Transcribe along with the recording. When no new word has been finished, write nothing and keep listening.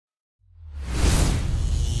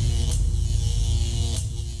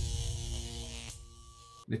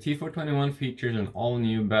The T421 features an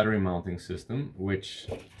all-new battery mounting system, which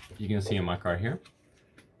you can see on my car here.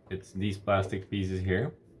 It's these plastic pieces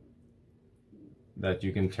here that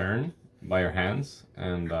you can turn by your hands,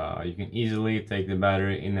 and you can easily take the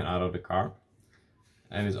battery in and out of the car.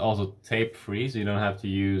 And it's also tape free, so you don't have to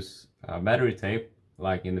use battery tape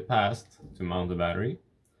like in the past to mount the battery.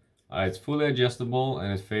 It's fully adjustable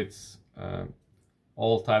and it fits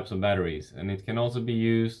all types of batteries, and it can also be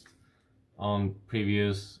used on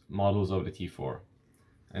previous models of the T4.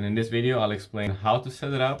 And in this video I'll explain how to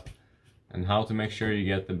set it up and how to make sure you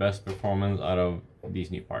get the best performance out of these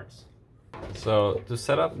new parts. So to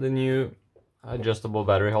set up the new adjustable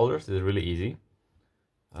battery holders is really easy.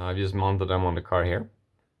 I've just mounted them on the car here.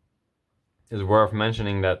 It's worth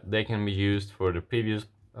mentioning that they can be used for the previous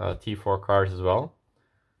T4 cars as well.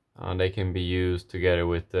 They can be used together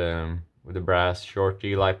with the brass short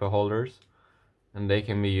G LiPo holders, and they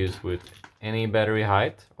can be used with any battery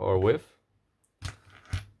height or width.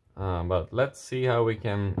 But let's see how we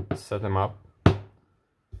can set them up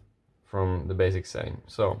from the basic setting.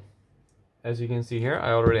 So as you can see here,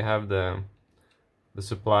 I already have the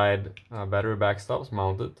supplied battery backstops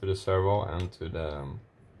mounted to the servo and to the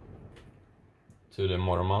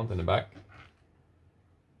motor mount in the back.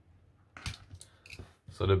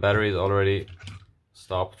 So the battery is already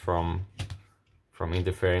stopped from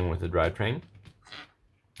interfering with the drivetrain.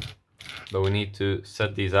 But we need to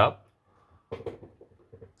set these up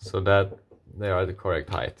so that they are the correct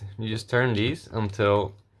height. You just turn these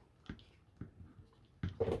until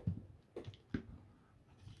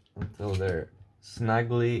they're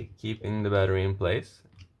snugly keeping the battery in place.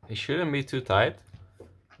 It shouldn't be too tight,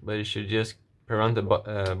 but it should just prevent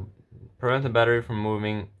the battery from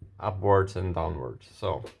moving upwards and downwards.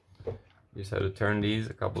 So you just have to turn these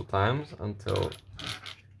a couple times until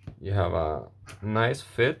you have a nice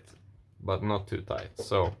fit, but not too tight.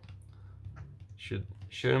 So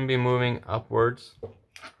shouldn't be moving upwards,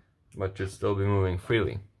 but should still be moving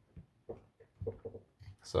freely.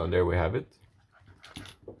 So there we have it.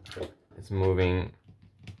 It's moving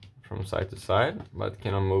from side to side, but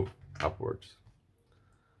cannot move upwards.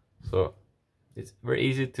 So it's very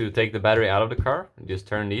easy to take the battery out of the car. Just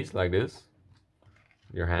turn these like this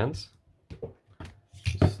with your hands.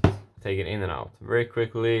 Just take it in and out very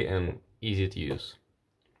quickly and easy to use.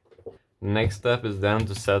 The next step is then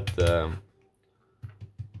to set the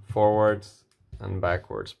forwards and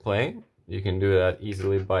backwards play. You can do that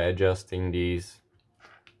easily by adjusting these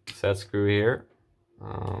set screw here,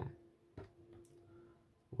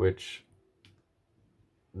 which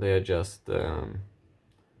they adjust the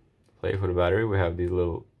play for the battery. We have these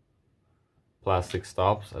little plastic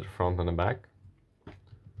stops at the front and the back.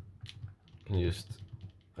 You can just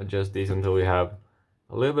adjust these until we have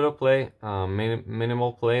a little bit of play,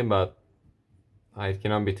 minimal play, but it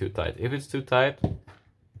cannot be too tight. If it's too tight,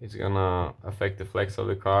 it's gonna affect the flex of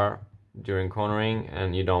the car during cornering,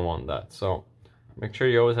 and you don't want that. So make sure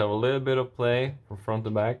you always have a little bit of play from front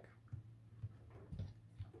to back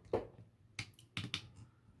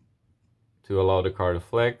to allow the car to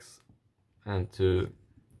flex and to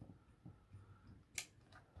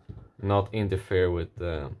not interfere with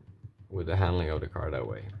the handling of the car that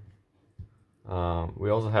way. We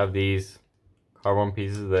also have these carbon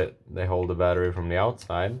pieces that they hold the battery from the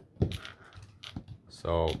outside,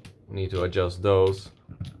 so we need to adjust those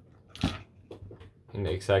in the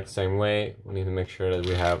exact same way. We need to make sure that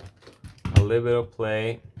we have a little bit of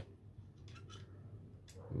play,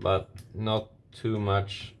 but not too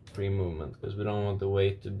much free movement, because we don't want the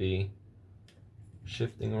weight to be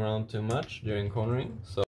shifting around too much during cornering.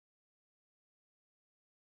 So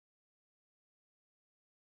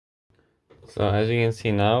as you can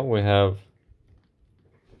see now, we have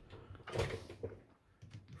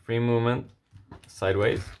free movement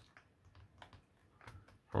sideways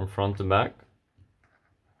from front to back,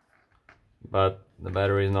 but the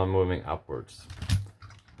battery is not moving upwards.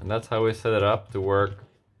 And that's how we set it up to work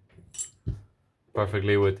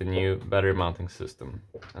perfectly with the new battery mounting system,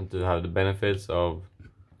 and to have the benefits of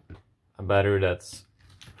a battery that's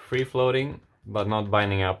free floating but not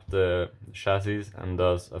binding up the chassis and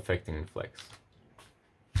thus affecting the flex.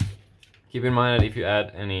 Keep in mind that if you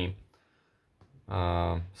add any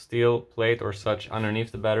steel plate or such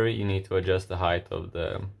underneath the battery, you need to adjust the height of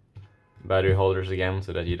the battery holders again,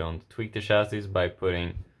 so that you don't tweak the chassis by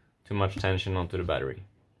putting too much tension onto the battery.